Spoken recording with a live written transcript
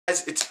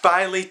It's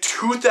finally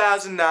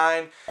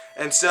 2009,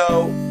 and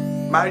so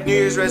my New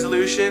Year's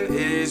resolution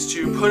is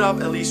to put up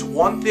at least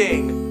one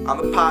thing on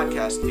the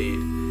podcast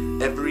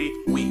feed every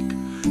week.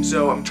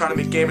 So I'm trying to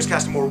make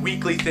GamersCast a more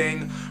weekly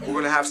thing. We're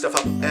going to have stuff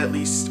up, at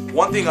least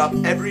one thing up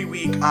every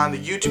week on the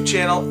YouTube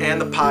channel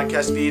and the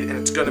podcast feed, and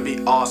it's going to be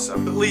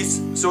awesome. At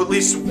least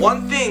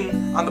one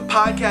thing on the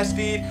podcast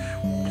feed,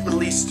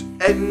 released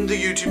in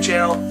the YouTube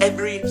channel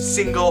every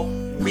single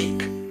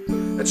week.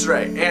 That's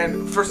right,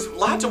 and for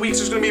lots of weeks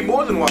there's going to be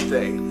more than one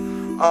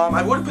thing.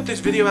 I would have put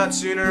this video out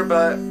sooner,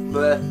 but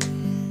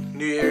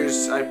New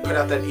Year's, I put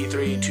out that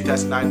E3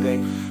 2009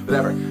 thing,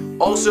 whatever.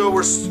 Also,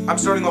 I'm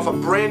starting off a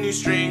brand new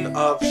string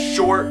of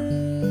short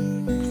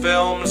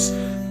films,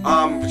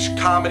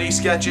 comedy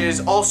sketches,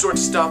 all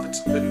sorts of stuff.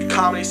 It's a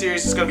comedy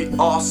series. It's going to be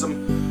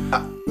awesome.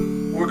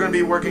 We're going to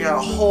be working on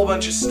a whole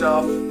bunch of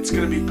stuff. It's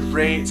going to be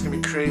great. It's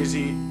going to be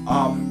crazy.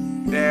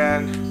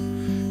 And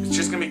it's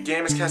just going to be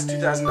GamersCast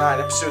 2009.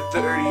 Episode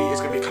 30 is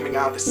going to be coming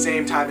out at the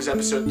same time as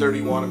episode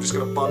 31. I'm just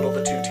going to bundle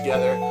the two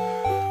together.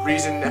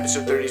 Reason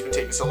episode 30 has been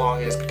taking so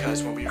long is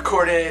because when we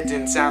recorded it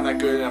didn't sound that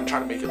good, and I'm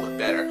trying to make it look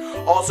better.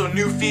 Also,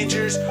 new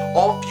features.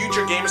 All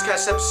future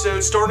GamersCast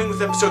episodes, starting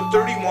with episode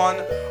 31,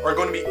 are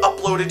going to be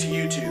uploaded to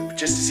YouTube,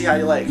 just to see how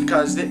you like,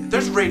 because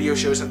there's radio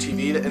shows on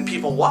TV and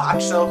people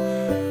watch, so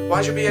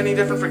why should it be any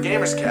different for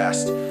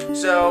GamersCast?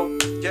 So,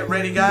 get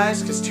ready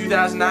guys, because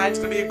 2009 is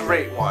going to be a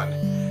great one.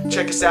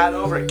 Check us out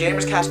over at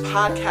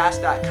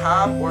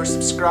GamersCastPodcast.com or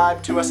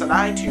subscribe to us on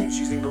iTunes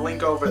using the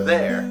link over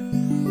there.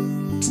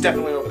 It's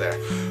definitely over there.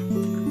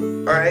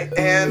 Alright,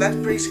 and that's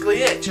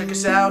basically it. Check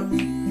us out.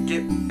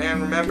 And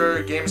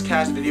remember,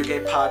 GamersCast video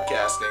game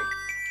podcasting.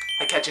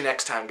 I'll catch you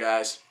next time,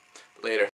 guys. Later.